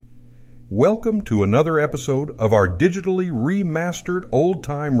Welcome to another episode of our digitally remastered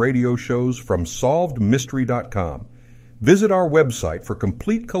old-time radio shows from SolvedMystery.com. Visit our website for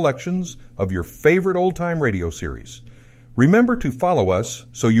complete collections of your favorite old-time radio series. Remember to follow us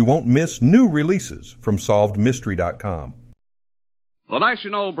so you won't miss new releases from SolvedMystery.com. The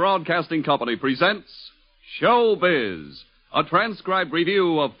National Broadcasting Company presents Showbiz, a transcribed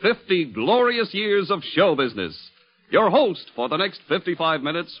review of 50 glorious years of show business. Your host for the next 55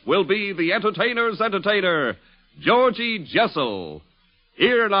 minutes will be the entertainer's entertainer, Georgie Jessel.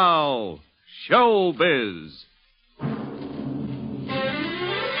 Here now, Showbiz.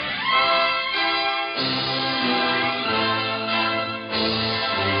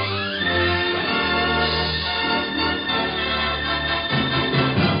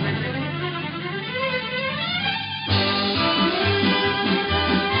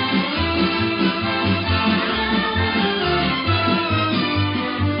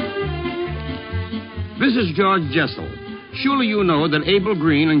 This is George Jessel. Surely you know that Abel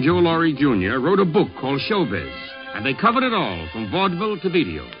Green and Joe Laurie Jr. wrote a book called Showbiz, and they covered it all, from vaudeville to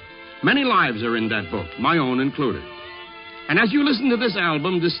video. Many lives are in that book, my own included. And as you listen to this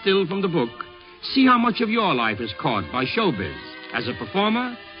album distilled from the book, see how much of your life is caught by Showbiz, as a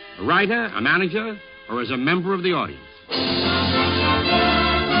performer, a writer, a manager, or as a member of the audience.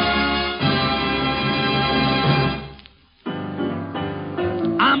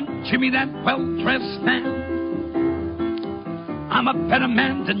 I'm Jimmy, that well-dressed man. I'm a better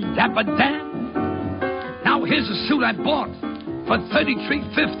man than Dapper Dan. Now here's a suit I bought for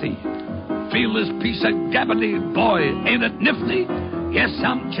 $33.50. Feel this piece of gabardine, boy, ain't it nifty? Yes,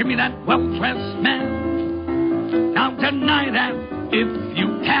 I'm Jimmy, that well-dressed man. Now deny that if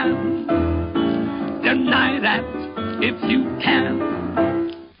you can. Deny that if you can.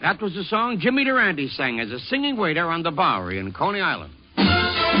 That was the song Jimmy Durante sang as a singing waiter on the Bowery in Coney Island.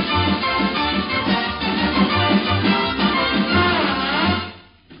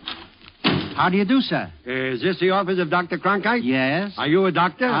 How do you do, sir? Is this the office of Dr. Cronkite? Yes. Are you a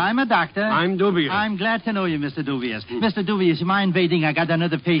doctor? I'm a doctor. I'm dubious. I'm glad to know you, Mr. Dubious. Mr. Dubious, you mind waiting? I got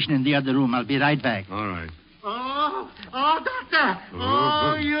another patient in the other room. I'll be right back. All right. Oh, doctor.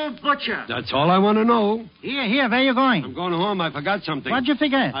 Oh, you butcher. That's all I want to know. Here, where you going? I'm going home. I forgot something. What'd you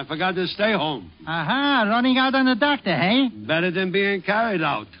forget? I forgot to stay home. Aha, running out on the doctor, hey? Better than being carried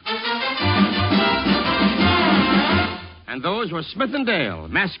out. And those were Smith and Dale,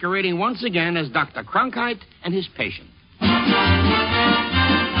 masquerading once again as Dr. Cronkite and his patient.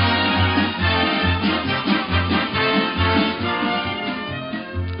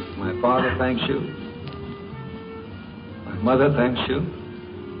 My father thanks you. My mother thanks you.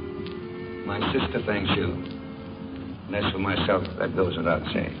 My sister thanks you. And as for myself, that goes without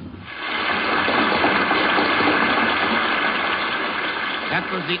saying. That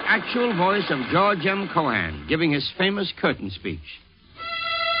was the actual voice of George M. Cohan giving his famous curtain speech.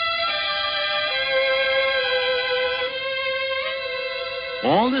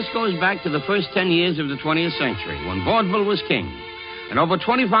 All this goes back to the first 10 years of the 20th century, when vaudeville was king, and over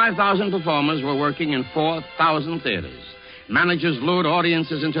 25,000 performers were working in 4,000 theaters. Managers lured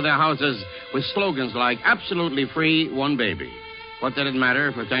audiences into their houses with slogans like, absolutely free, one baby. What did it matter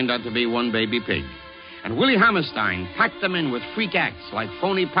if it turned out to be one baby pig? And Willie Hammerstein packed them in with freak acts like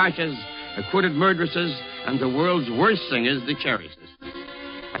phony pashas, acquitted murderesses, and the world's worst singers, the Cherry Sisters.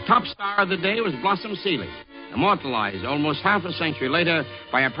 A top star of the day was Blossom Seeley, immortalized almost half a century later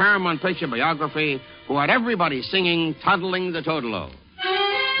by a Paramount picture biography, who had everybody singing Toddling the Totalo.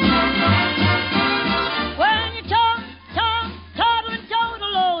 When you toddle and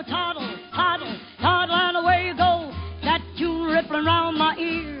totalo, toddle, toddle, toddle, and away you go. That tune rippling round my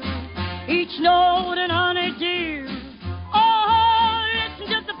ear. Each note an honey dear. Oh, listen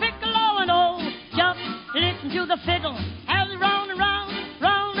to the piccolo and oh, just listen to the fiddle as they round and round,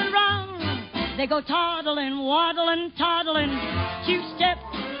 round and round. They go toddling, waddling, toddling, two-step,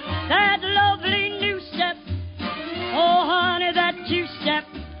 that lovely new step. Oh, honey, that two-step.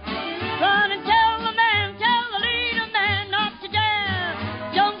 Run and tell the man, tell the leader man not to dare.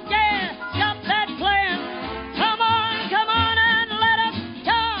 Don't dare, stop that playing. Come on, and let us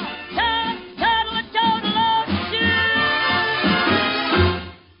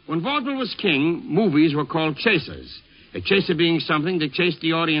When vaudeville was king, movies were called chasers. A chaser being something to chase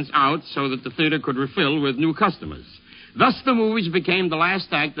the audience out so that the theater could refill with new customers. Thus, the movies became the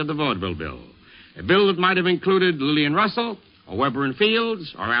last act of the vaudeville bill. A bill that might have included Lillian Russell, or Weber and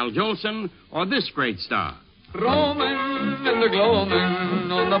Fields, or Al Jolson, or this great star. Roaming in the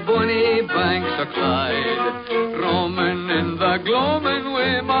gloaming on the bonny banks of Clyde. Roaming in the gloaming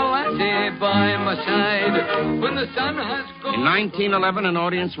with my lassie by my side when the sun has gone. In 1911, an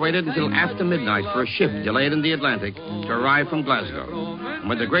audience waited until after midnight for a ship delayed in the Atlantic to arrive from Glasgow. And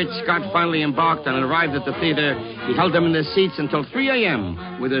when the great Scot finally embarked and arrived at the theater, he held them in their seats until 3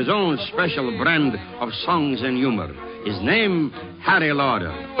 a.m. with his own special brand of songs and humor. His name, Harry Lauder.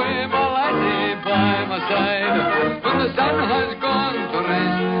 Away, my laddie, by my side when the sun has gone to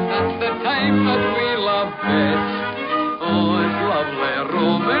rest. That's the time that we love best. Oh, it's lovely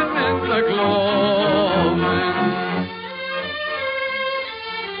roaming in the gloaming.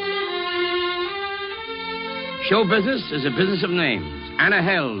 Show business is a business of names. Anna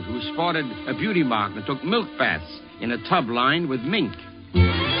Held, who sported a beauty mark and took milk baths in a tub lined with mink.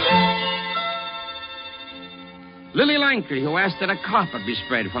 Lily Langtry, who asked that a carpet be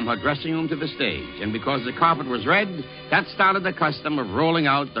spread from her dressing room to the stage. And because the carpet was red, that started the custom of rolling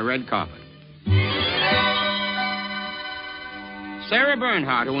out the red carpet. Sarah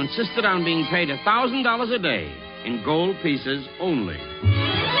Bernhardt, who insisted on being paid $1,000 a day in gold pieces only.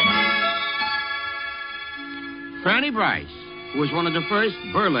 Franny Bryce, who was one of the first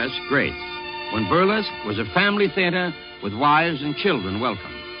burlesque greats, when burlesque was a family theater with wives and children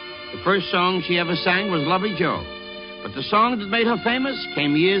welcome. The first song she ever sang was Lovey Joe. But the song that made her famous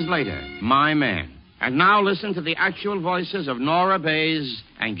came years later, My Man. And now listen to the actual voices of Nora Bayes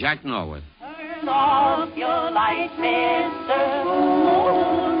and Jack Norworth. Turn off your light, Mr.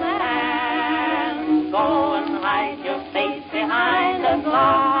 Moonman. Go and hide your face behind a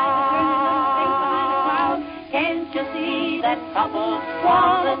cloud. Can't you see that couple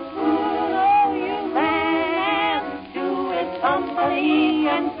want to know you, man? Do it company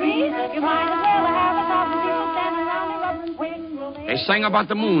and free. You might as well have 1,000 people standing around the rubbing wing. They sang about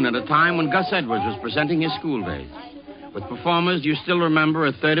the moon at a time when Gus Edwards was presenting his school days. With performers you still remember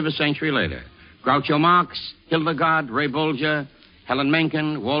a third of a century later. Groucho Marx, Hildegard, Ray Bolger, Helen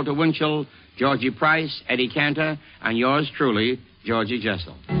Menken, Walter Winchell, Georgie Price, Eddie Cantor, and yours truly, Georgie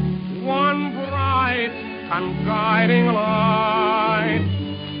Jessel. One bright and guiding light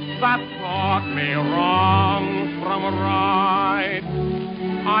that taught me wrong from right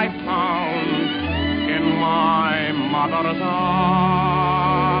I found in my mother's eyes.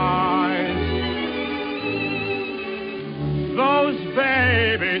 Those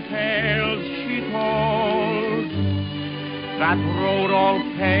baby tales she told that road all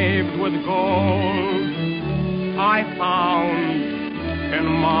paved with gold I found in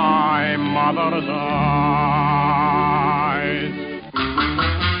my mother's eyes.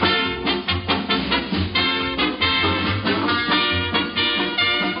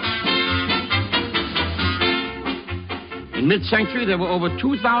 In mid-century, there were over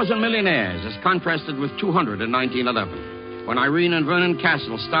 2,000 millionaires, as contrasted with 200 in 1911, when Irene and Vernon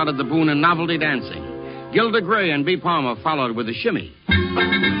Castle started the boom in novelty dancing. Gilda Gray and Bea Palmer followed with the shimmy.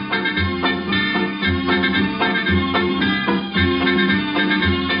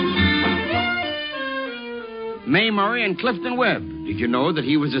 Mae Murray and Clifton Webb. Did you know that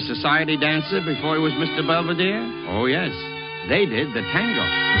he was a society dancer before he was Mr. Belvedere? Oh, yes. They did the tango.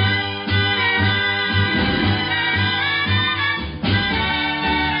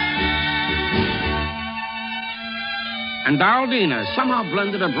 And Darl Dina somehow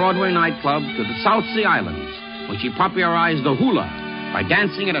blended a Broadway nightclub to the South Sea Islands when she popularized the hula by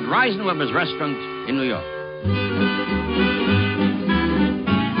dancing it at Reisenweber's restaurant in New York.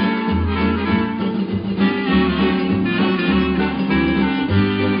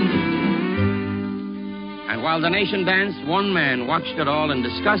 And while the nation danced, one man watched it all and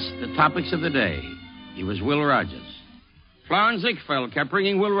discussed the topics of the day. He was Will Rogers. Florence Ziegfeld kept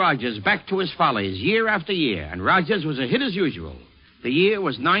bringing Will Rogers back to his follies year after year, and Rogers was a hit as usual. The year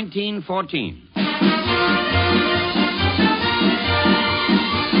was 1914.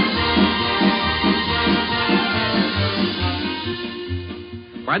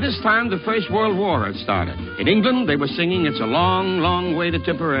 By this time, the First World War had started. In England, they were singing It's a Long, Long Way to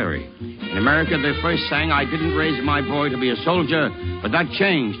Tipperary. In America, they first sang I Didn't Raise My Boy to Be a Soldier, but that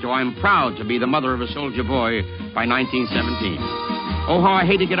changed to I'm Proud to Be the Mother of a Soldier Boy by 1917. Oh, How I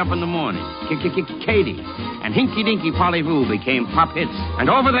Hate to Get Up in the Morning, Katie, and Hinky Dinky Polly Voo became pop hits. And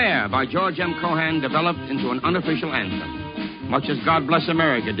Over There by George M. Cohan developed into an unofficial anthem, much as God Bless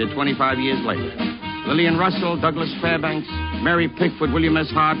America did 25 years later. Lillian Russell, Douglas Fairbanks, Mary Pickford, William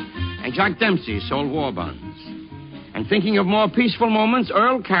S. Hart, and Jack Dempsey sold war bonds. And thinking of more peaceful moments,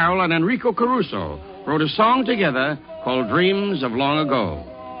 Earl Carroll and Enrico Caruso wrote a song together called Dreams of Long Ago,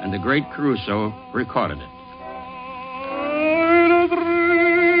 and the great Caruso recorded it.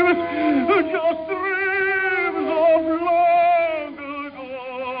 Just dreams of long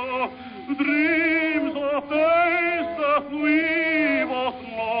ago, dreams of days that we both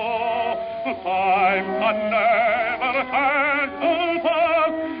know.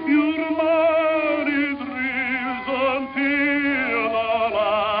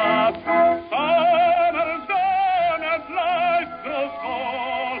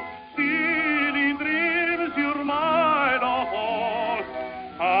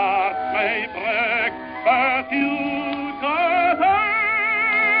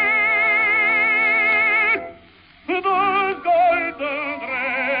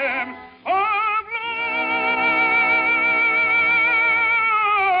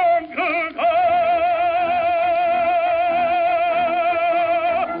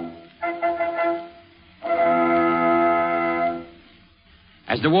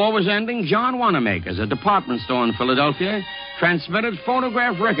 As the war was ending, John Wanamaker's, a department store in Philadelphia, transmitted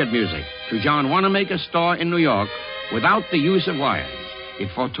phonograph record music to John Wanamaker's store in New York without the use of wires. It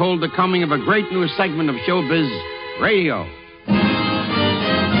foretold the coming of a great new segment of showbiz, radio.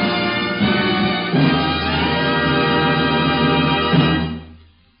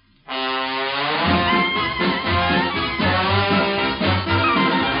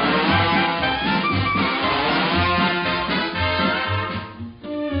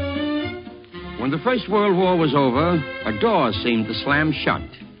 When the First World War was over, a door seemed to slam shut,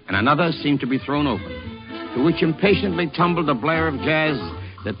 and another seemed to be thrown open, to which impatiently tumbled a blare of jazz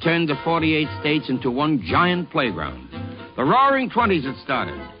that turned the 48 states into one giant playground. The Roaring Twenties had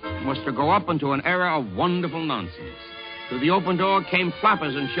started, and was to go up into an era of wonderful nonsense. Through the open door came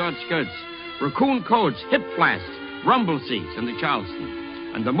flappers in short skirts, raccoon coats, hip flasks, rumble seats, and the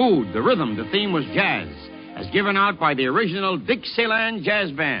Charleston. And the mood, the rhythm, the theme was jazz, as given out by the original Dixieland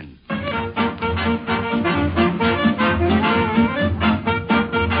Jazz Band.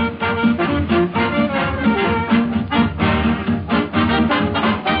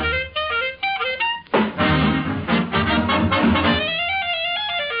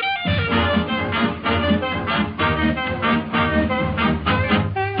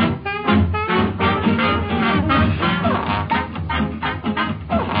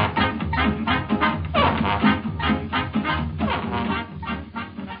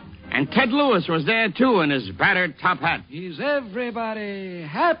 Ted Lewis was there, too, in his battered top hat. Is everybody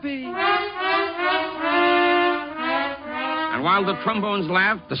happy? And while the trombones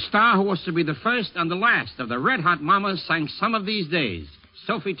laughed, the star who was to be the first and the last of the Red Hot Mamas sang Some of These Days,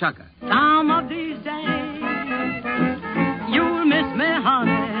 Sophie Tucker. Some of these days, you'll miss me,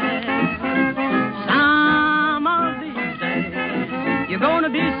 honey. Some of these days, you're gonna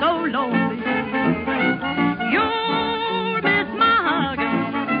be so lonely. You'll miss my hugging.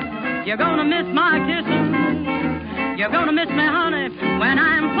 You're gonna miss my kissing. You're gonna miss me, honey, when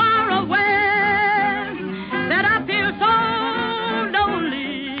I'm far away. That I feel so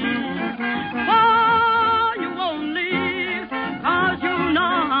lonely. For you won't leave, 'cause you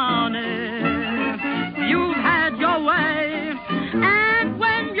know, honey, you've had your way. And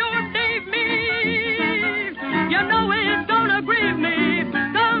when you leave me, you know it's gonna grieve me.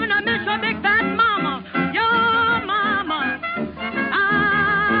 Gonna miss your big fat mama, your mama.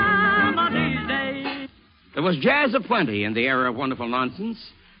 There was jazz aplenty in the era of wonderful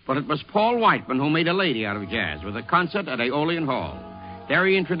nonsense, but it was Paul Whiteman who made a lady out of jazz with a concert at Aeolian Hall. There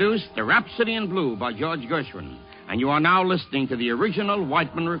he introduced the Rhapsody in Blue by George Gershwin, and you are now listening to the original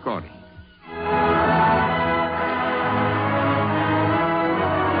Whiteman recording.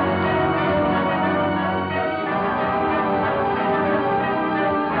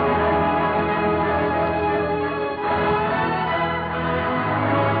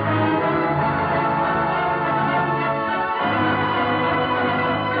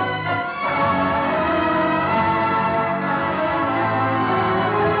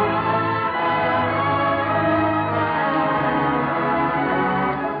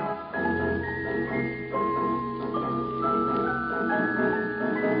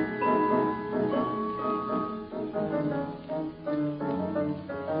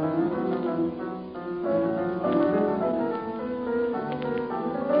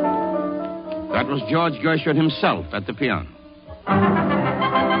 That was George Gershwin himself at the piano.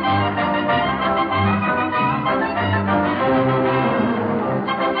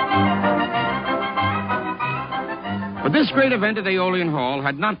 But this great event at Aeolian Hall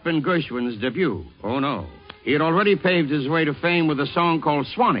had not been Gershwin's debut. Oh, no. He had already paved his way to fame with a song called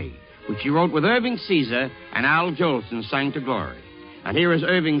Swanee, which he wrote with Irving Caesar and Al Jolson sang to glory. And here is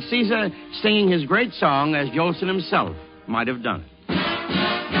Irving Caesar singing his great song as Jolson himself might have done it.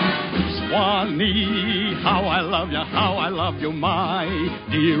 Swanee, how I love you, my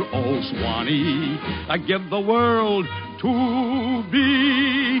dear old Swanee. I give the world to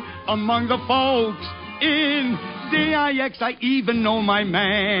be among the folks in DIX. I even know my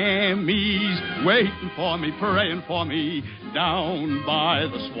mammy's waiting for me, praying for me down by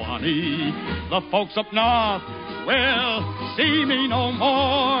the Swanee. The folks up north will see me no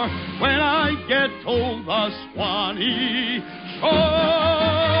more when I get to the Swanee shore.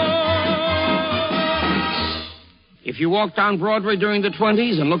 If you walked down Broadway during the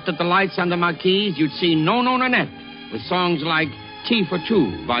 20s and looked at the lights on the marquees, you'd see No No Nanette with songs like Tea for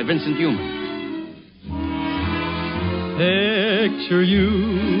Two by Vincent Newman. Picture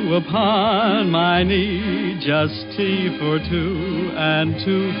you upon my knee, just tea for two and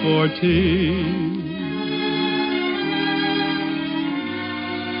two for tea.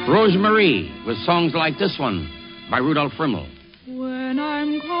 Rosemarie with songs like this one by Rudolph Rimmel. When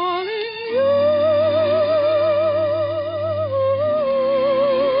I'm calling you,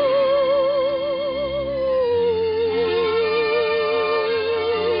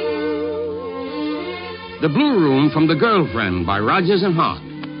 The Blue Room from The Girlfriend by Rodgers and Hart.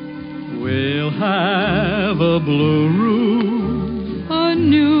 We'll have a blue room, a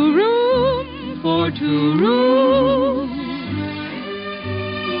new room for two rooms.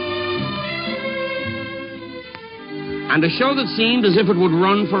 And a show that seemed as if it would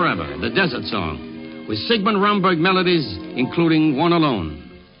run forever, The Desert Song, with Sigmund Romberg melodies, including One Alone.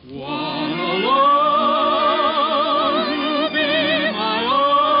 one alone to be my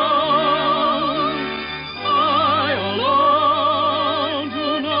own. I alone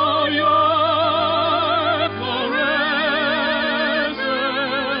to know your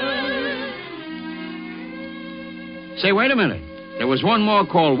caresses. Say, wait a minute. There was one more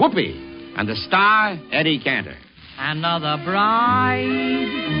called Whoopi, and the star, Eddie Cantor. Another bride,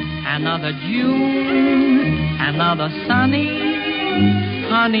 another June, another sunny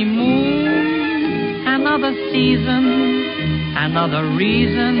honeymoon, another season, another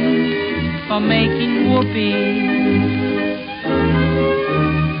reason for making whoopee.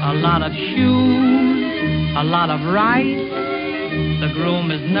 A lot of shoes, a lot of rice. The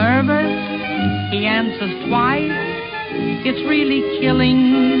groom is nervous, he answers twice. It's really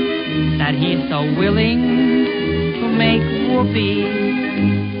killing that he's so willing to make whoopee.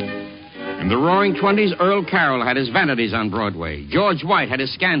 In the Roaring 20s, Earl Carroll had his vanities on Broadway. George White had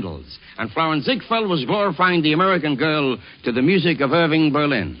his scandals. And Florence Ziegfeld was glorifying the American girl to the music of Irving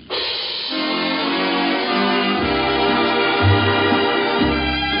Berlin.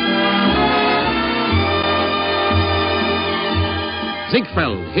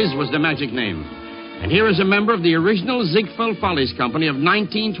 Ziegfeld, his was the magic name. And here is a member of the original Ziegfeld Follies Company of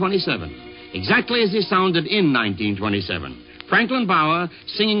 1927. Exactly as he sounded in 1927. Franklin Bauer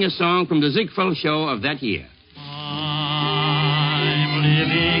singing a song from the Ziegfeld show of that year. I'm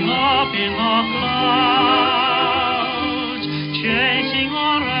living up in the clouds, chasing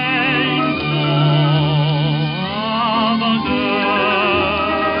a rainbow of a girl.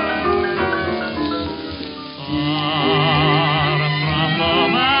 Far from the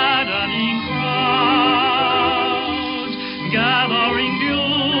maddening crowds, gathering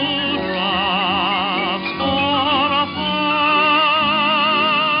dewdrops for a pulse.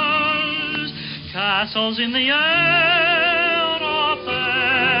 Castles in the air up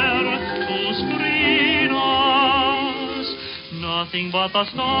there to screen us. Nothing but the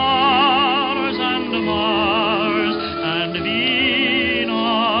stars and Mars and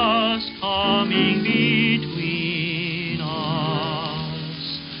Venus coming between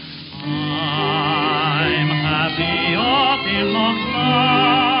us. I'm happy up in the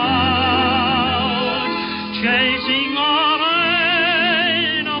clouds, chasing a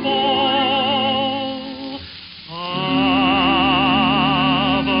rainbow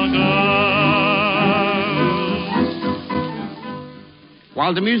of a girl.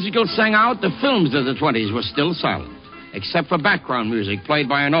 While the musicals sang out, the films of the 20s were still silent, except for background music played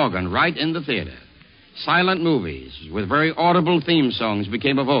by an organ right in the theater. Silent movies with very audible theme songs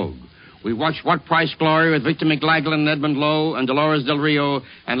became a vogue. We watched What Price Glory with Victor McLaglen and Edmund Lowe and Dolores Del Rio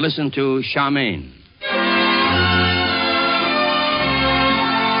and listened to Charmaine.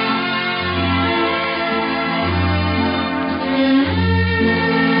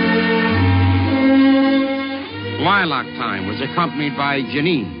 Lilac Time was accompanied by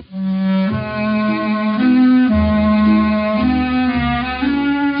Janine.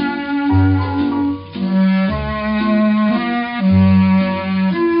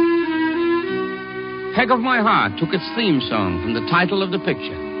 Peg of My Heart took its theme song from the title of the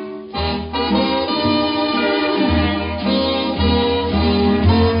picture.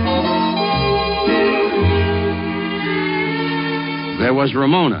 There was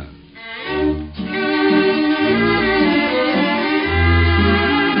Ramona.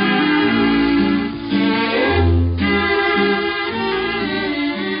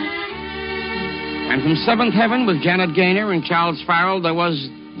 And from Seventh Heaven with Janet Gaynor and Charles Farrell, there was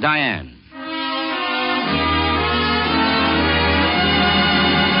Diane.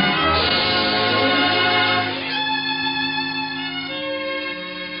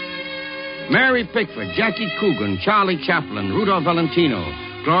 Mary Pickford, Jackie Coogan, Charlie Chaplin, Rudolph Valentino,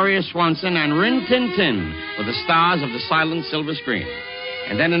 Gloria Swanson, and Rin Tin Tin were the stars of the silent silver screen.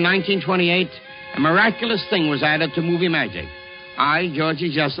 And then in 1928, a miraculous thing was added to movie magic. I,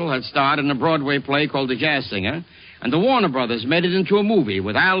 Georgie Jessel, had starred in a Broadway play called The Jazz Singer, and the Warner Brothers made it into a movie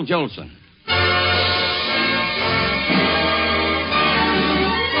with Al Jolson.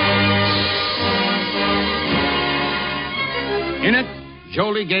 In it,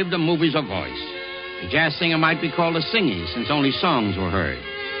 Jolie gave the movies a voice. The Jazz Singer might be called a singy, since only songs were heard.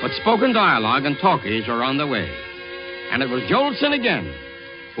 But spoken dialogue and talkies were on the way. And it was Jolson again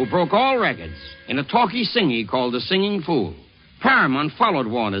who broke all records in a talkie-singy called The Singing Fool. Paramount followed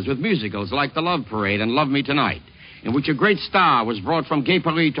Warner's with musicals like The Love Parade and Love Me Tonight, in which a great star was brought from Gay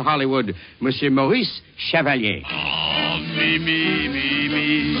Paris to Hollywood, Monsieur Maurice Chevalier. Oh, me,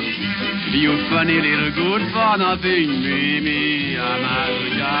 you funny little good for nothing, me, I'm a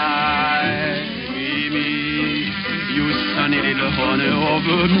guy, me, you sunny little honey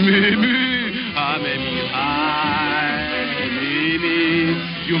over me, I'm a high, me,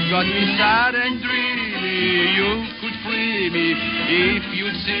 you've got me sad and dreamy, you could free me if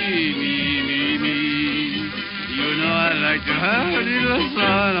you'd see me, you know I like to have a little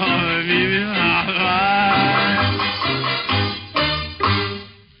sun on me,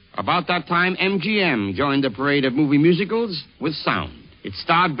 About that time, MGM joined the parade of movie musicals with sound. It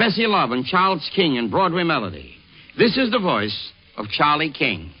starred Bessie Love and Charles King in Broadway Melody. This is the voice of Charlie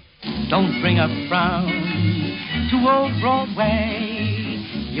King. Don't bring a frown to old Broadway.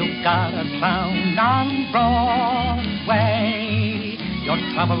 You've got a clown on Broadway. Your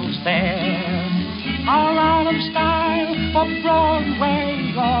troubles there are out of style, for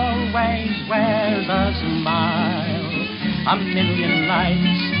Broadway always wears a smile. A million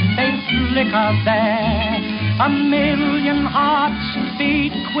lights, they flicker there. A million hearts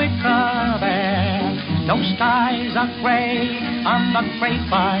beat quicker there. No skies are gray on the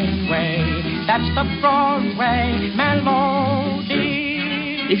grapevine way. That's the Broadway melody.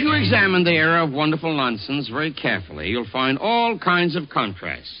 If you examine the era of wonderful nonsense very carefully, you'll find all kinds of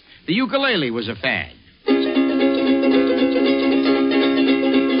contrasts. The ukulele was a fad.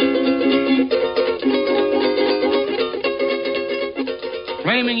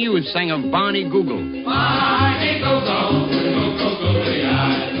 Flaming Youth sang of Barney Google. Barney Google,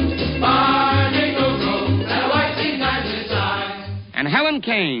 Barney Google, that white thing nice inside. And Helen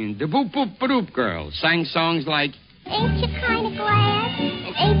Kane, the Boop Boop Badoop Girl, sang songs like, Ain't you kind of glad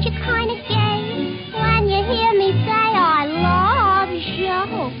and ain't you kind of gay when you hear me say I love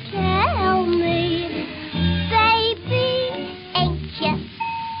you? Tell me, baby, ain't you?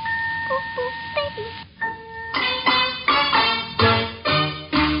 Boop, boop, baby.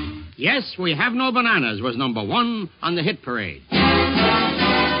 Yes, We Have No Bananas was number one on the hit parade.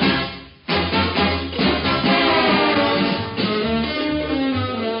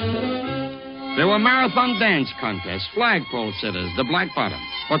 There were marathon dance contests, flagpole sitters, the Black Bottom.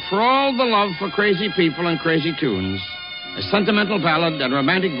 But for all the love for crazy people and crazy tunes, a sentimental ballad and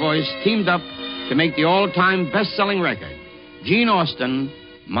romantic voice teamed up to make the all-time best-selling record, Gene Austen,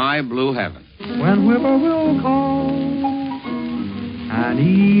 My Blue Heaven. When whippoorwill calls and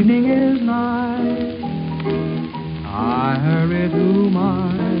evening is nigh, I hurry to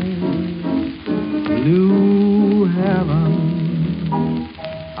my blue heaven.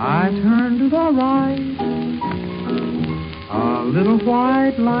 I turn to the right, a little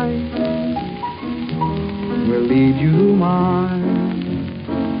white light will lead you to my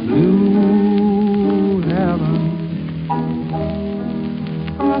blue heaven.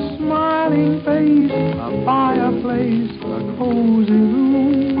 A smiling face, a fireplace, a cozy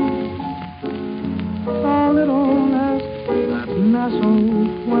room, a little nest that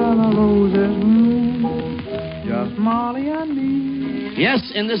nestles where the roses bloom, just Molly and me.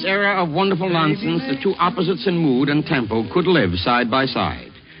 Yes, in this era of wonderful nonsense, the two opposites in mood and tempo could live side by side.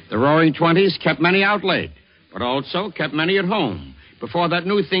 The Roaring Twenties kept many out late, but also kept many at home before that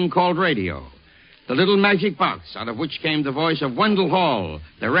new thing called radio. The little magic box out of which came the voice of Wendell Hall,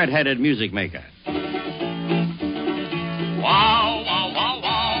 the red-headed music maker. Wow, wow, wow,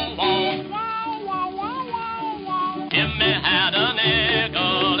 wow, wow. Jimmy had a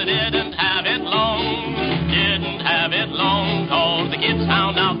nickel, he didn't have it long. Didn't have it long, cause the kids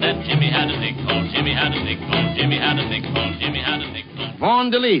found out that Jimmy had a nickel, Jimmy had a nickel, Jimmy had a nickel, Jimmy had a nickel.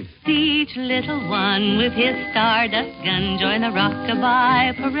 Vaughn DeLeaf. Each little one with his stardust gun join the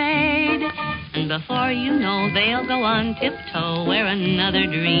rockabye parade. And before you know, they'll go on tiptoe where another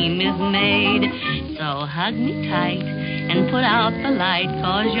dream is made. So hug me tight and put out the light,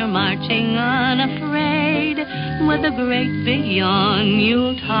 'cause you're marching unafraid. With a great big yawn,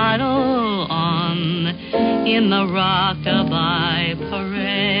 you'll toddle on in the rockabye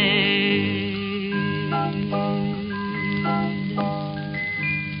parade.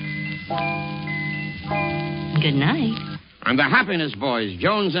 Good night. And the Happiness Boys,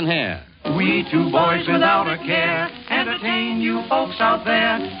 Jones and Hare. We two boys without a care entertain you folks out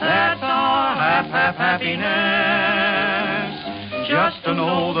there. That's our happiness. Just to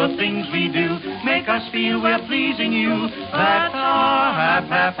know the things we do make us feel we're pleasing you. That's our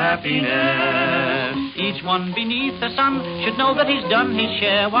happiness. Each one beneath the sun should know that he's done his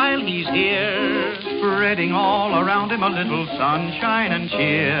share while he's here, spreading all around him a little sunshine and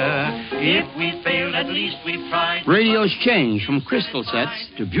cheer. If we failed, at least we've tried. Radios changed from crystal sets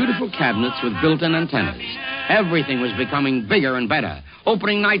to beautiful cabinets with built-in antennas. Everything was becoming bigger and better.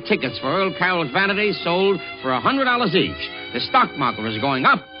 Opening night tickets for Earl Carroll's Vanity sold for $100 each. The stock market was going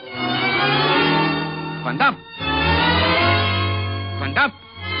up and up and up.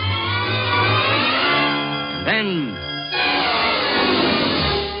 And then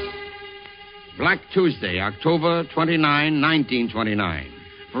Black Tuesday, October 29, 1929.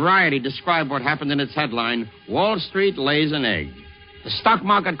 Variety described what happened in its headline, Wall Street Lays an Egg. The stock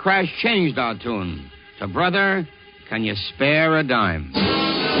market crash changed our tune to Brother, Can You Spare a Dime?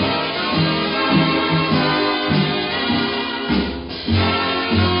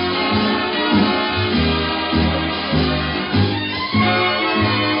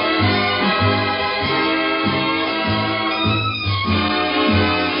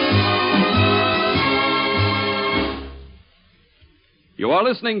 You are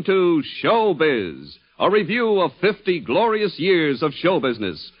listening to Showbiz, a review of 50 glorious years of show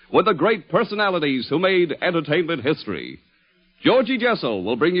business with the great personalities who made entertainment history. Georgie Jessel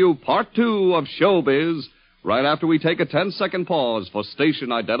will bring you part 2 of Showbiz right after we take a 10-second pause for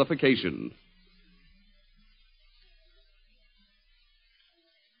station identification.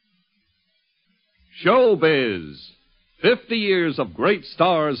 Showbiz, 50 years of great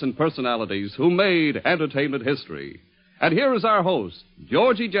stars and personalities who made entertainment history. And here is our host,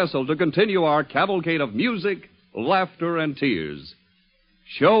 Georgie Jessel, to continue our cavalcade of music, laughter, and tears.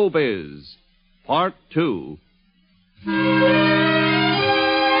 Showbiz, Part 2.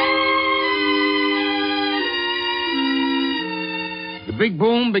 The big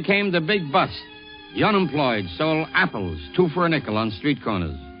boom became the big bust. The unemployed sold apples, 2 for a nickel on street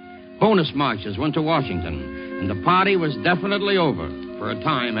corners. Bonus marches went to Washington, and the party was definitely over, for a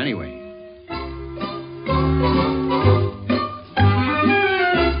time anyway.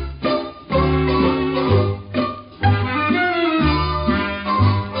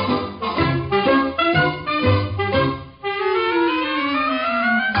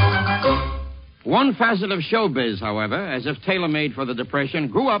 One facet of showbiz, however, as if tailor-made for the Depression,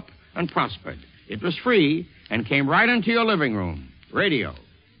 grew up and prospered. It was free and came right into your living room. Radio.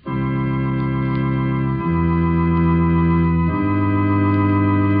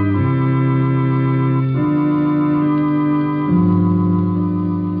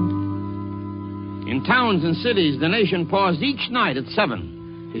 In towns and cities, the nation paused each night at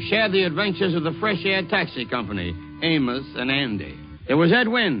 7 to share the adventures of the Fresh Air Taxi Company, Amos and Andy. There was Ed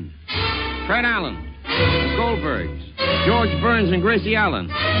Wynn, Fred Allen, the Goldbergs, George Burns and Gracie Allen,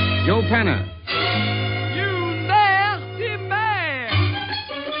 Joe Penner. You nasty man!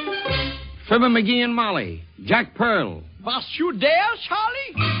 Fibber McGee and Molly, Jack Pearl. Was you there,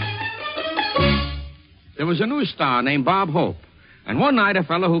 Charlie? There was a new star named Bob Hope. And one night, a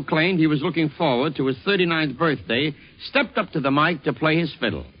fellow who claimed he was looking forward to his 39th birthday stepped up to the mic to play his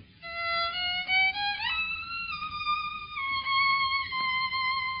fiddle.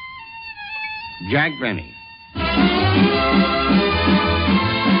 Jack Benny.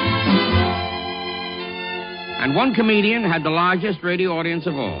 And one comedian had the largest radio audience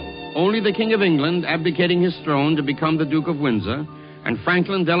of all. Only the King of England abdicating his throne to become the Duke of Windsor, and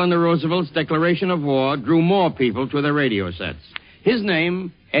Franklin Delano Roosevelt's declaration of war drew more people to their radio sets. His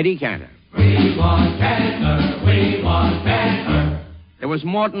name, Eddie Cantor. We want Cantor, we want Cantor. There was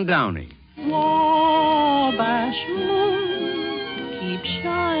Morton Downey. Wabash moon keeps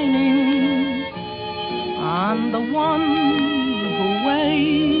shining on the one who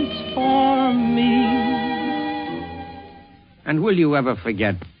waits for me. And will you ever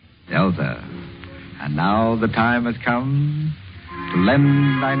forget? Delta. And now the time has come to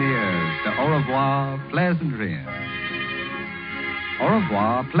lend thine ears to Au revoir, pleasantries. Au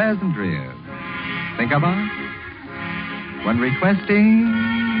revoir, pleasantries. Think about when requesting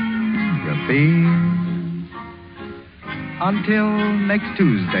your theme. Until next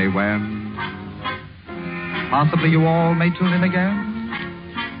Tuesday when possibly you all may tune in again.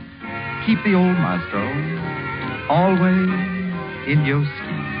 Keep the old maestro always in your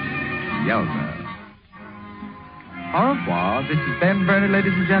scheme. Yelda. Au revoir. This is Ben Burney,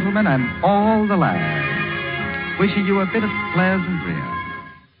 ladies and gentlemen, and all the lads. Wishing you a bit of pleasant dream.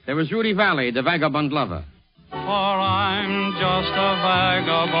 There was Rudy Valley, the vagabond lover. For I'm just a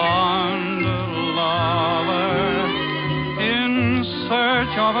vagabond lover in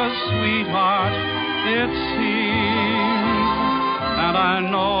search of a sweetheart, it seems. And I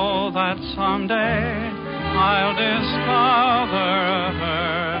know that someday I'll discover her,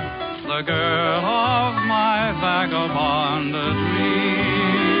 the girl of my vagabond dreams.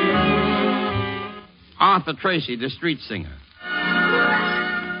 Arthur Tracy, the street singer.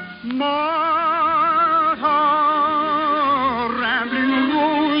 Martha, rambling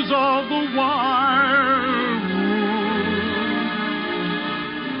rose of the wildwood.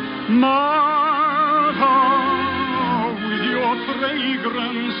 Martha, with your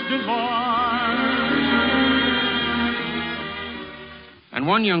fragrance divine. And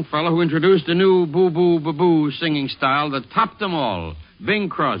one young fellow who introduced a new boo-boo-boo-boo singing style that topped them all, Bing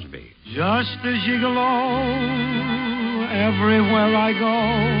Crosby. Just a gigolo, everywhere I go,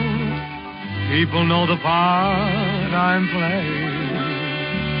 people know the part I'm playing.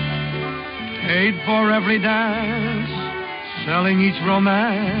 Paid for every dance, selling each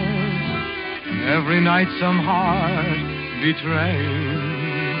romance, every night some heart betraying.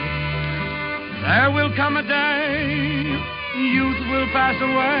 There will come a day, youth will pass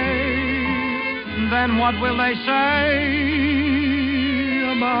away, then what will they say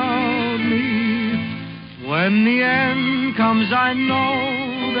about me? When the end comes, I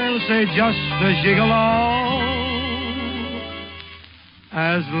know they'll say just a gigolo,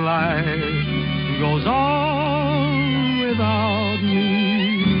 as life goes on without me.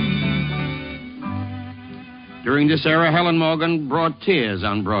 During this era, Helen Morgan brought tears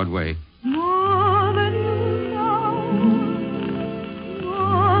on Broadway. More than you know,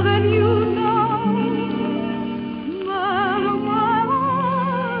 more than you know, man of my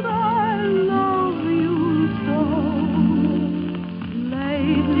heart, I love you so.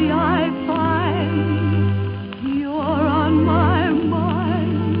 Lately I find you're on my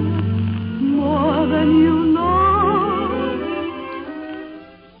mind, more than you know.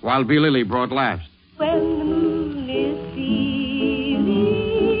 While B. Lilly brought laughs. When the moon is stealing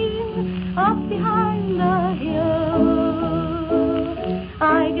up behind the hill,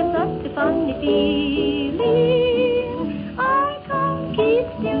 I get such a funny feeling. I can't keep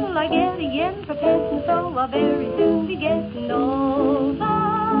still. I get again for passing, so I'll very soon be getting over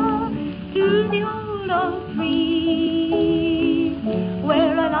to the old oak tree,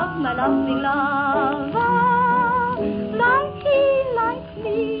 where I love my loving lover, like he likes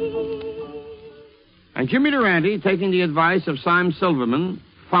me. And Jimmy Durante, taking the advice of Syme Silverman,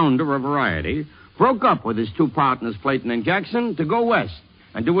 founder of Variety, broke up with his two partners, Clayton and Jackson, to go west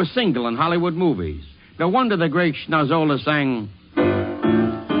and do a single in Hollywood movies. No wonder the great Schnazzola sang,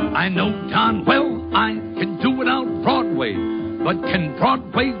 I know darn well I can do without Broadway, but can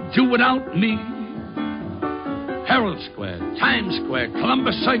Broadway do without me? Herald Square, Times Square,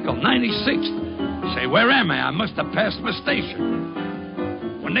 Columbus Circle, 96th. Say, where am I? I must have passed my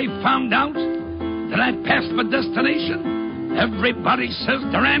station. When they found out that I passed my destination, everybody says,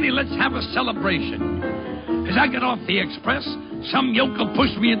 Durante, let's have a celebration. As I got off the express, some yokel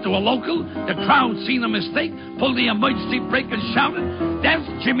pushed me into a local. The crowd seen a mistake, pulled the emergency brake and shouted, there's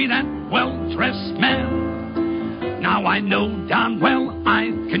Jimmy, that well-dressed man. Now I know darn well I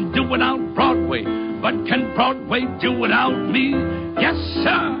can do without Broadway, but can Broadway do without me? Yes,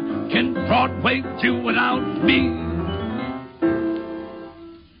 sir, can Broadway do without me?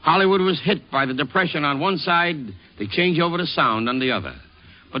 Hollywood was hit by the Depression on one side, the changeover to sound on the other.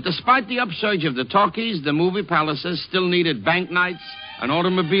 But despite the upsurge of the talkies, the movie palaces still needed bank nights and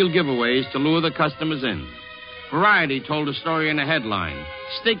automobile giveaways to lure the customers in. Variety told a story in a headline,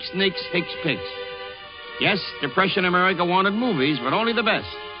 Sticks, Nicks, Hicks, Picks. Yes, Depression America wanted movies, but only the best,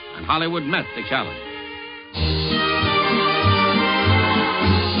 and Hollywood met the challenge.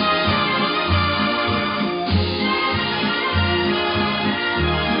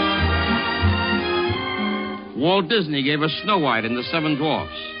 Walt Disney gave us Snow White and the Seven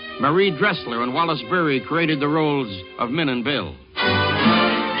Dwarfs. Marie Dressler and Wallace Beery created the roles of Min and Bill.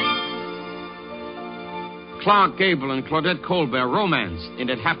 Clark Gable and Claudette Colbert romanced in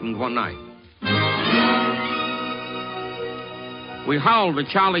It Happened One Night. We howled with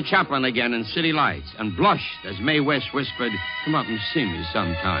Charlie Chaplin again in City Lights and blushed as Mae West whispered, come up and see me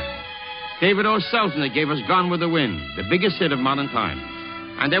sometime. David O. Selznick gave us Gone with the Wind, the biggest hit of modern times.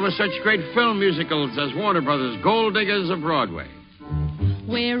 And there were such great film musicals as Warner Brothers' Gold Diggers of Broadway.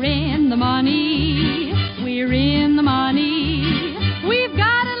 We're in the money. We're in the money. We've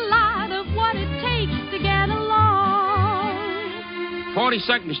got a lot of what it takes to get along.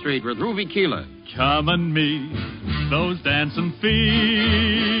 42nd Street with Ruby Keeler. Come and meet those dancing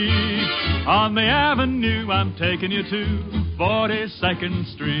feet. On the avenue, I'm taking you to 42nd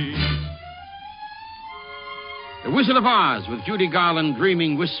Street. The Wizard of Oz with Judy Garland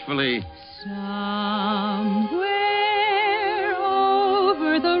dreaming wistfully. Somewhere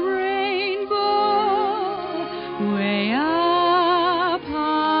over the rainbow, way up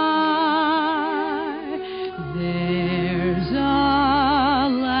high, there's a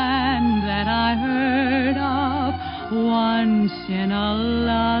land that I heard of once in a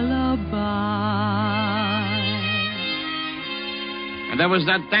lullaby. And there was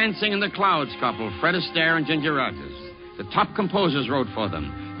that Dancing in the Clouds couple, Fred Astaire and Ginger Rogers. The top composers wrote for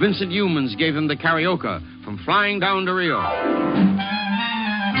them. Vincent Youmans gave them the karaoke from Flying Down to Rio.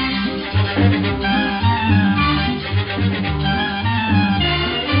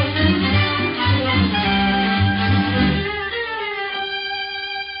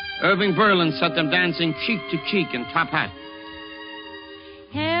 Irving Berlin set them dancing cheek to cheek in Top Hat.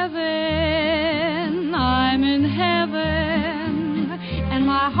 Heaven, I'm in heaven, and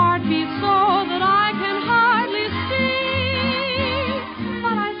my heart beats so that I can hardly speak,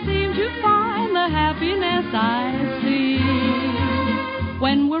 but I seem to find the happiness I see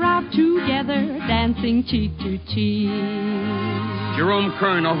when we're out together dancing cheek to cheek. Jerome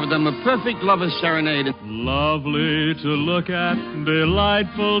Kern offered them a perfect lover's serenade. Lovely to look at,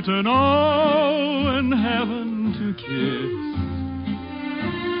 delightful to know, and heaven to kiss.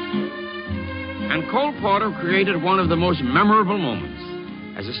 And Cole Porter created one of the most memorable moments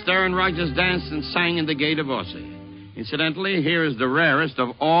as Astaire and Rogers danced and sang in the Gay Divorcee. Incidentally, here is the rarest of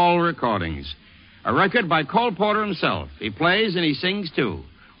all recordings. A record by Cole Porter himself. He plays and he sings, too.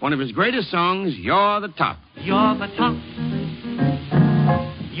 One of his greatest songs, You're the Top. You're the top.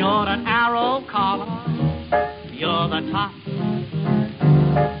 You're an arrow collar. You're the top.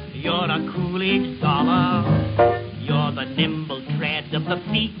 You're a Coolidge dollar. You're the nimble tread of the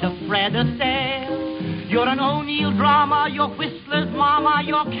feet of Fred Astaire. You're an O'Neill drama. You're Whistler's mama.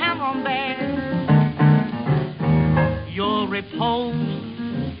 You're Cameron Bear. You're repose.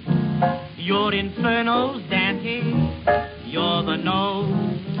 You're Inferno's Dante. You're the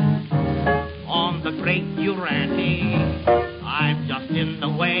nose on the great Durante. I'm just in the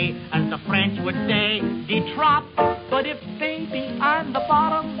way, as the French would say, de trop. But if, baby, I'm the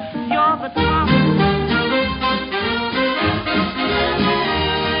bottom, you're the top.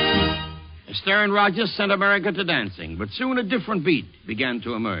 Astaire and Rogers sent America to dancing, but soon a different beat began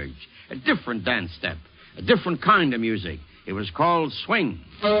to emerge. A different dance step, a different kind of music. It was called swing.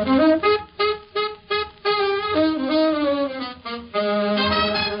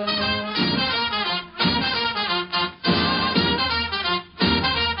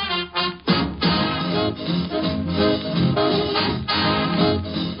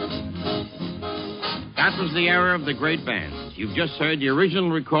 That was the era of the great bands. You've just heard the original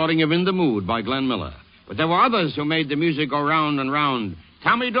recording of In the Mood by Glenn Miller. But there were others who made the music go round and round.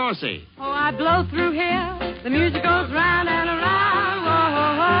 Tommy Dorsey. Oh, I blow through here, the music goes round and around,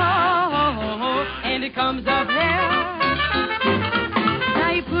 and it comes up here.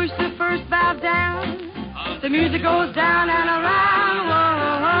 Now you push the first valve down, the music goes down and around,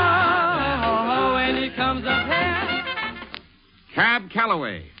 and it comes up here. Cab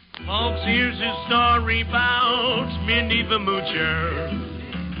Calloway. Folks, here's a story about Minnie the Moocher.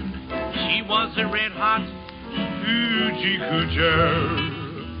 She was a red-hot hoochie coocher.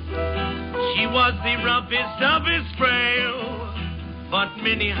 She was the roughest of his frail, but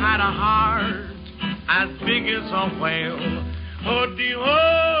Minnie had a heart as big as a whale.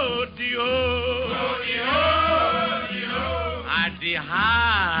 Ho-dee-ho, dee-ho, ho-dee-ho, dee-ho,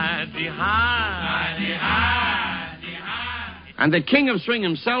 hi-dee-hi, dee-hi, dee-hi. And the king of swing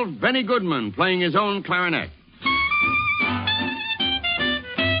himself, Benny Goodman, playing his own clarinet.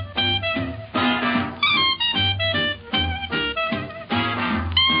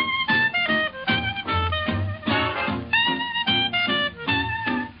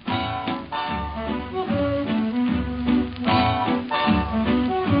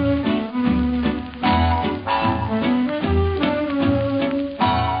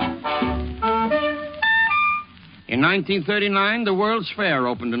 In 1939, the World's Fair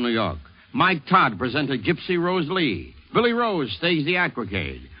opened in New York. Mike Todd presented Gypsy Rose Lee. Billy Rose staged the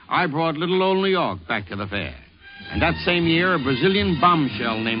Acrocade. I brought little old New York back to the fair. And that same year, a Brazilian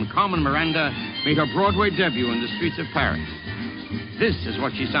bombshell named Carmen Miranda made her Broadway debut in the streets of Paris. This is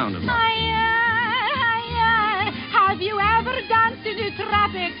what she sounded like. Have you ever danced in the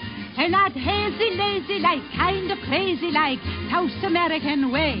tropics in that hazy, lazy, like kind of crazy, like South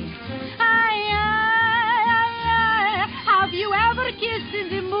American way? Have you ever kissed in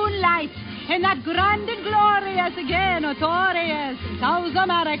the moonlight in that grand and glorious, again notorious South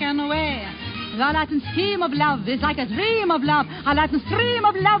American way? The Latin scheme of love is like a dream of love. A Latin stream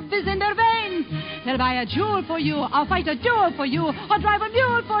of love is in their veins. They'll buy a jewel for you, or fight a duel for you, or drive a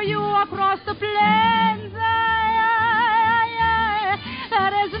mule for you across the plains.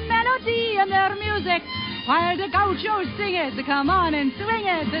 There is melody in their music, while the gauchos sing it. Come on and swing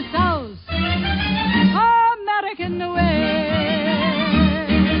it, the South American way.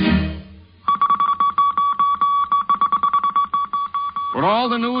 But all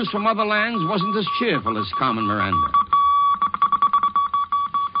the news from other lands wasn't as cheerful as Carmen Miranda.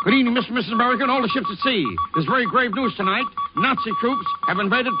 Good evening, Mr. and Mrs. America, and all the ships at sea. There's very grave news tonight. Nazi troops have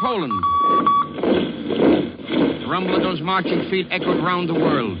invaded Poland. The rumble of those marching feet echoed round the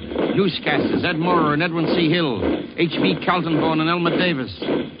world. Newscasters, Ed Maurer and Edwin C. Hill, H.B. Kaltenborn and Elmer Davis,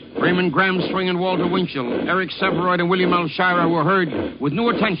 Raymond Gramstring and Walter Winchell, Eric Severoid and William L. Shirer were heard with new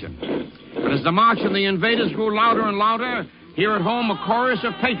attention. But as the march of the invaders grew louder and louder, here at home, a chorus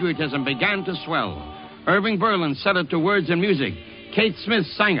of patriotism began to swell. Irving Berlin set it to words and music. Kate Smith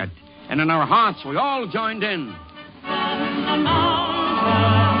sang it. And in our hearts, we all joined in.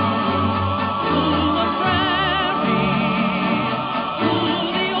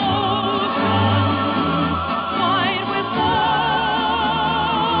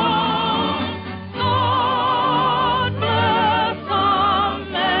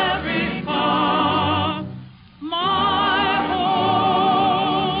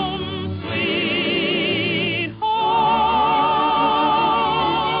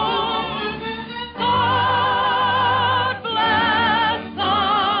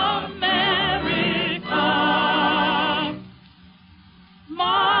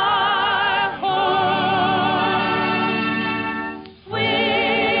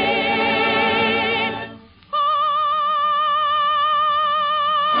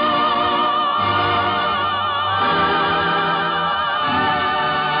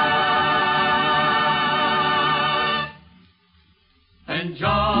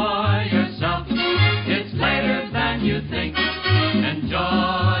 Enjoy yourself. It's later than you think.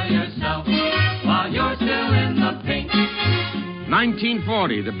 Enjoy yourself while you're still in the pink.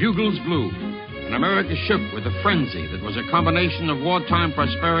 1940, the bugles blew, and America shook with a frenzy that was a combination of wartime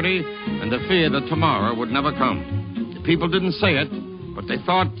prosperity and the fear that tomorrow would never come. The people didn't say it, but they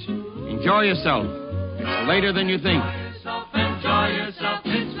thought, enjoy yourself. It's later than you think. Enjoy yourself.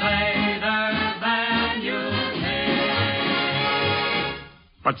 It's later than you think.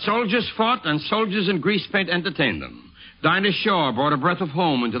 But soldiers fought, and soldiers in grease paint entertained them. Dinah Shore brought a breath of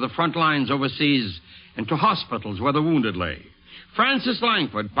home into the front lines overseas and to hospitals where the wounded lay. Francis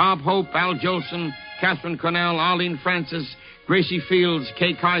Langford, Bob Hope, Al Jolson, Catherine Cornell, Arlene Francis, Gracie Fields,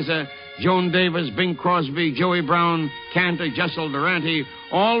 Kay Kaiser, Joan Davis, Bing Crosby, Joey Brown, Cantor, Jessel Durante,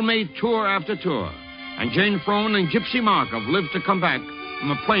 all made tour after tour. And Jane Frohman and Gypsy Markov lived to come back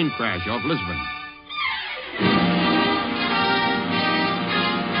from a plane crash off Lisbon.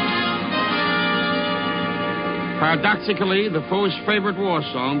 Paradoxically, the foe's favorite war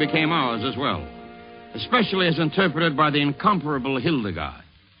song became ours as well, especially as interpreted by the incomparable Hildegard.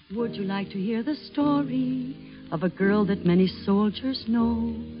 Would you like to hear the story of a girl that many soldiers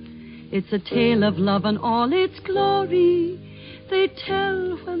know? It's a tale of love and all its glory. They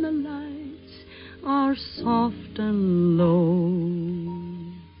tell when the lights are soft and low.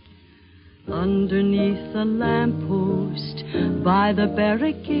 Underneath the lamppost by the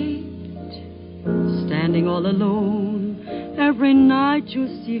barricade, standing all alone, every night you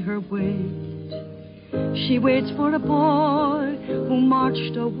see her wait. She waits for a boy who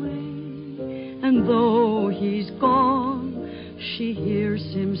marched away, and though he's gone, she hears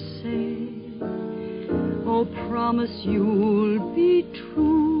him say, oh, promise you'll be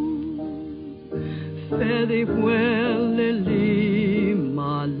true. Fare thee well, Lily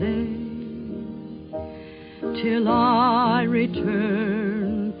Marley, till I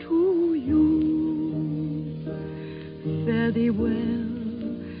return to you. Fare thee well,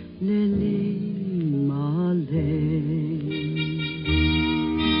 Lily Marley.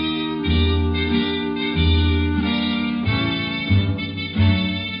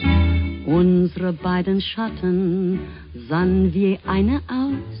 Unsere beiden Schatten sahen wie eine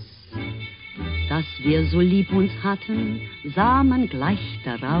aus. Dass wir so lieb uns hatten, sah man gleich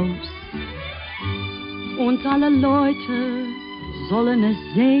daraus. Und alle Leute sollen es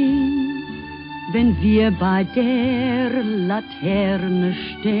sehen, wenn wir bei der Laterne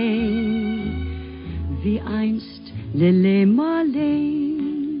stehen, wie einst Lele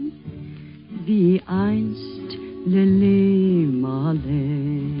Marleen, wie einst Lele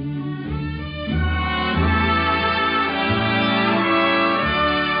Marleen.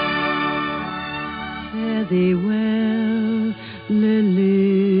 Fare thee well,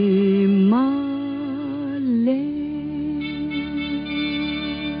 Lele Marleen.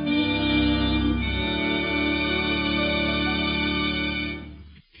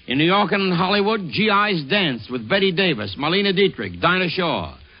 In New York and Hollywood, GIs danced with Betty Davis, Marlene Dietrich, Dinah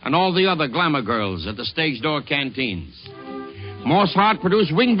Shore, and all the other glamour girls at the stage door canteens. Morse Hart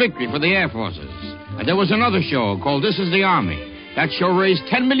produced Winged Victory for the Air Forces. And there was another show called This Is the Army. That show raised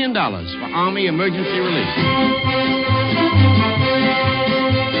 $10 million for Army emergency relief.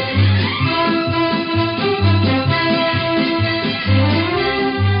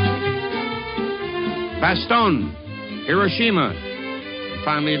 Bastogne, Hiroshima.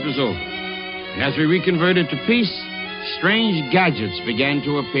 Finally, it was over. And as we reconverted to peace, strange gadgets began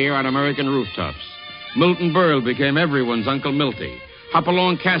to appear on American rooftops. Milton Berle became everyone's Uncle Milty.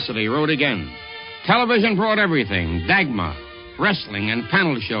 Hopalong Cassidy rode again. Television brought everything, Dagmar, wrestling, and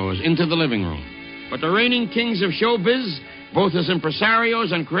panel shows into the living room. But the reigning kings of showbiz, both as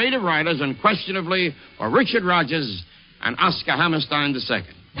impresarios and creative writers, unquestionably were Richard Rodgers and Oscar Hammerstein II.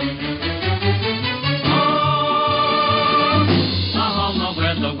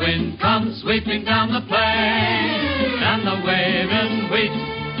 Where the wind comes sweeping down the plain, and the waving wheat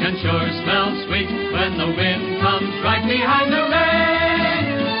can sure smell sweet when the wind comes right behind the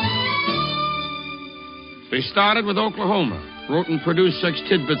rain. We started with Oklahoma, wrote and produced such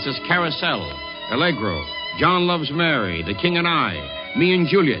tidbits as Carousel, Allegro, John Loves Mary, The King and I, Me and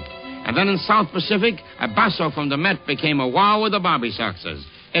Juliet. And then in South Pacific, a basso from the Met became a wow with the Bobby Soxers,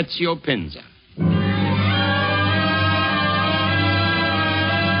 Ezio Pinza.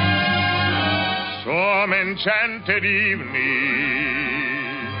 Some enchanted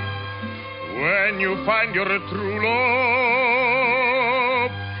evening, when you find your true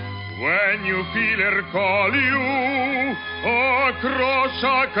love, when you feel her call you across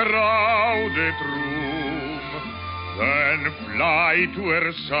a crowded room, then fly to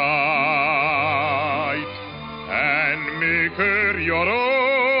her side and make her your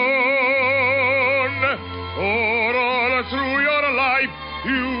own, or all through your life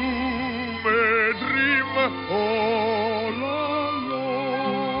you may dream all alone.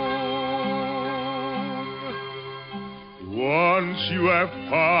 Once you have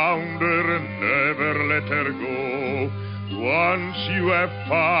found her, never let her go. Once you have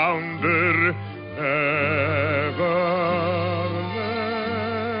found her, never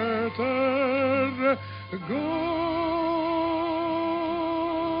let her go.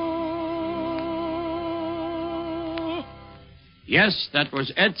 Yes, that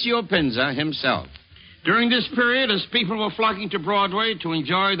was Ezio Pinza himself. During this period, as people were flocking to Broadway to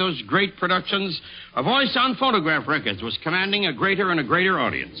enjoy those great productions, a voice on phonograph records was commanding a greater and a greater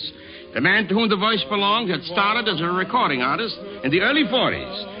audience. The man to whom the voice belonged had started as a recording artist in the early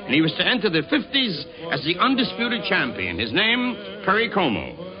 40s, and he was to enter the 50s as the undisputed champion. His name, Perry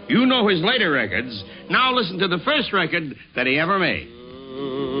Como. You know his later records. Now listen to the first record that he ever made.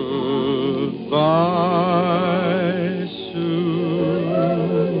 Goodbye,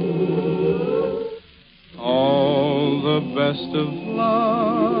 all the best of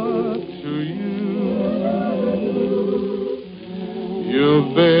luck to you.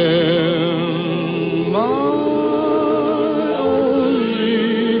 You've been my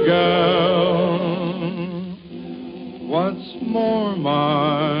only gal. What's more,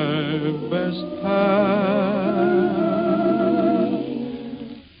 my best pal.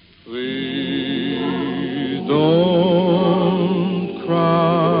 Please don't cry.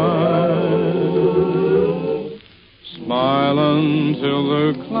 Smile until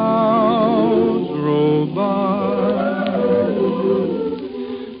the clouds roll by.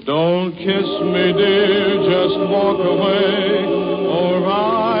 Don't kiss me, dear, just walk away, or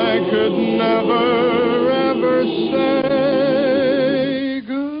I could never, ever say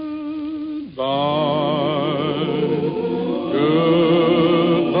goodbye.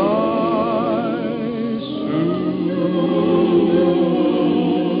 Goodbye,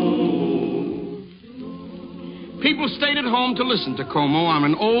 Sue. People stayed at home to listen to Como on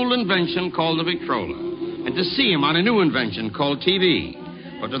an old invention called the Victrola, and to see him on a new invention called TV.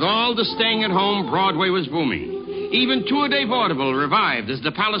 But with all the staying at home, Broadway was booming. Even Tour de Vaudeville revived as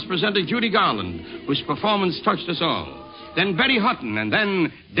the Palace presented Judy Garland, whose performance touched us all. Then Betty Hutton, and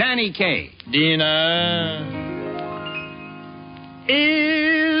then Danny Kaye. Dinner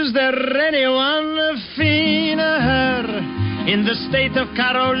is Is there anyone finer in the state of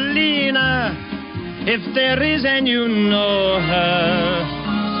Carolina? If there is and you know her,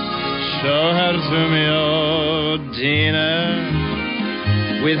 show her to me, oh Dina.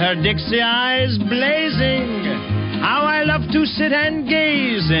 With her Dixie eyes blazing, how I love to sit and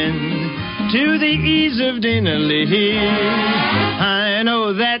gaze into the ease of Dina Lee. I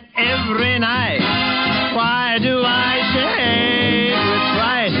know that every night, why do I shake with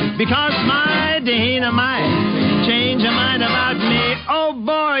fright? Because my Dina might change her mind about me. Oh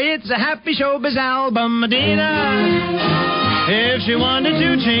boy, it's a happy showbiz album, Dina. If she wanted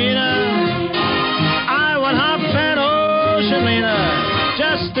to, Gina, I would hop an ocean liner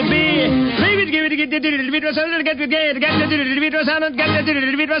just to be.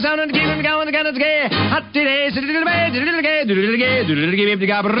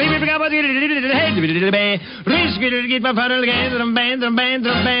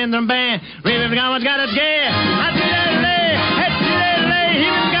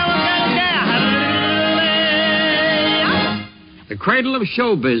 The cradle of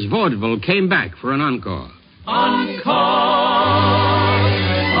showbiz, vaudeville, came back for an encore.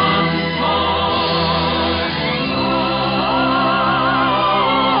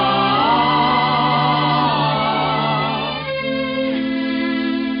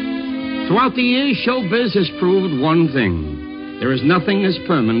 Throughout the years, showbiz has proved one thing. There is nothing as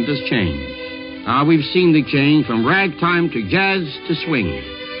permanent as change. We've seen the change from ragtime to jazz to swing,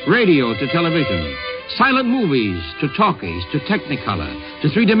 radio to television, silent movies to talkies to technicolor to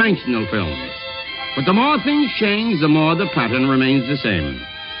three-dimensional films. But the more things change, the more the pattern remains the same.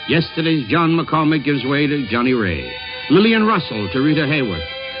 Yesterday's John McCormick gives way to Johnny Ray, Lillian Russell to Rita Hayworth,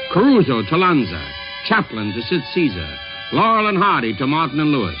 Caruso to Lanza, Chaplin to Sid Caesar, Laurel and Hardy to Martin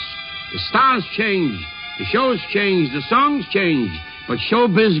and Lewis. The stars change, the shows change, the songs change, but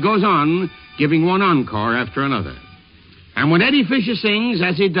showbiz goes on, giving one encore after another. And when Eddie Fisher sings,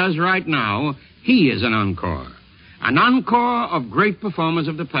 as he does right now, he is an encore. An encore of great performers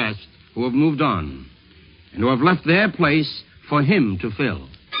of the past who have moved on and who have left their place for him to fill.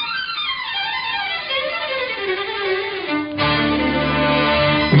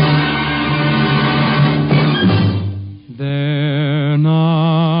 They're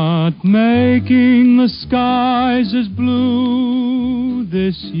not making the skies as blue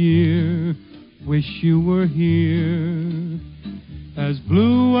this year. Wish you were here. As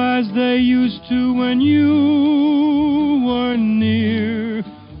blue as they used to when you were near.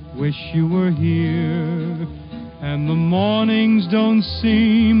 Wish you were here. And the mornings don't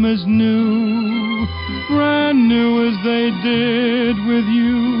seem as new, brand new as they did with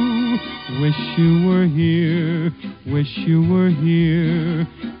you. Wish you were here. Wish you were here.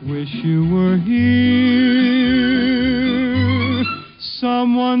 Wish you were here.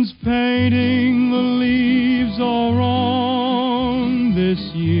 Someone's painting the leaves all wrong this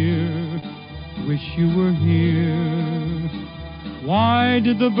year. Wish you were here. Why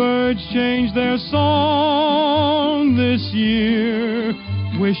did the birds change their song this year?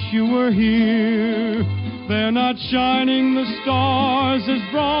 Wish you were here. They're not shining the stars as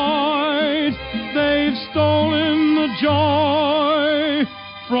bright. They've stolen the joy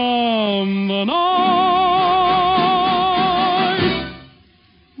from the night.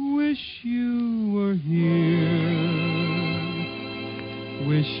 Wish you were here.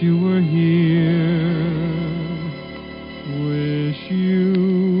 Wish you were here. Wish you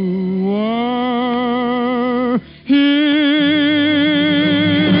were here.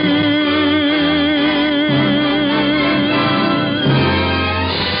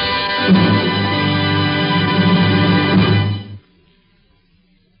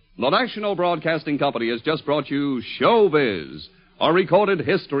 The National Broadcasting Company has just brought you Showbiz, a recorded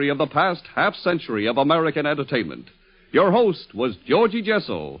history of the past half-century of American entertainment. Your host was Georgie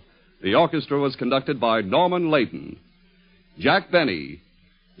Jessel. The orchestra was conducted by Norman Layton. Jack Benny,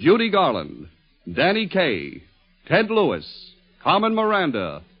 Judy Garland, Danny Kaye, Ted Lewis, Carmen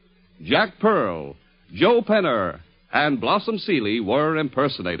Miranda, Jack Pearl, Joe Penner, and Blossom Seeley were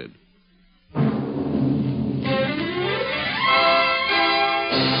impersonated.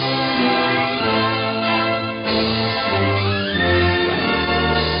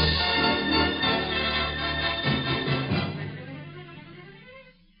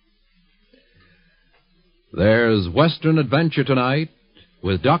 There's Western Adventure tonight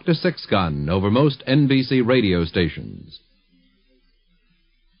with Dr. Sixgun over most NBC radio stations.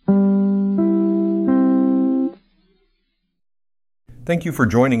 Thank you for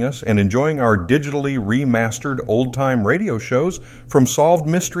joining us and enjoying our digitally remastered old-time radio shows from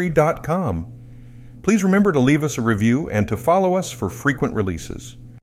SolvedMystery.com. Please remember to leave us a review and to follow us for frequent releases.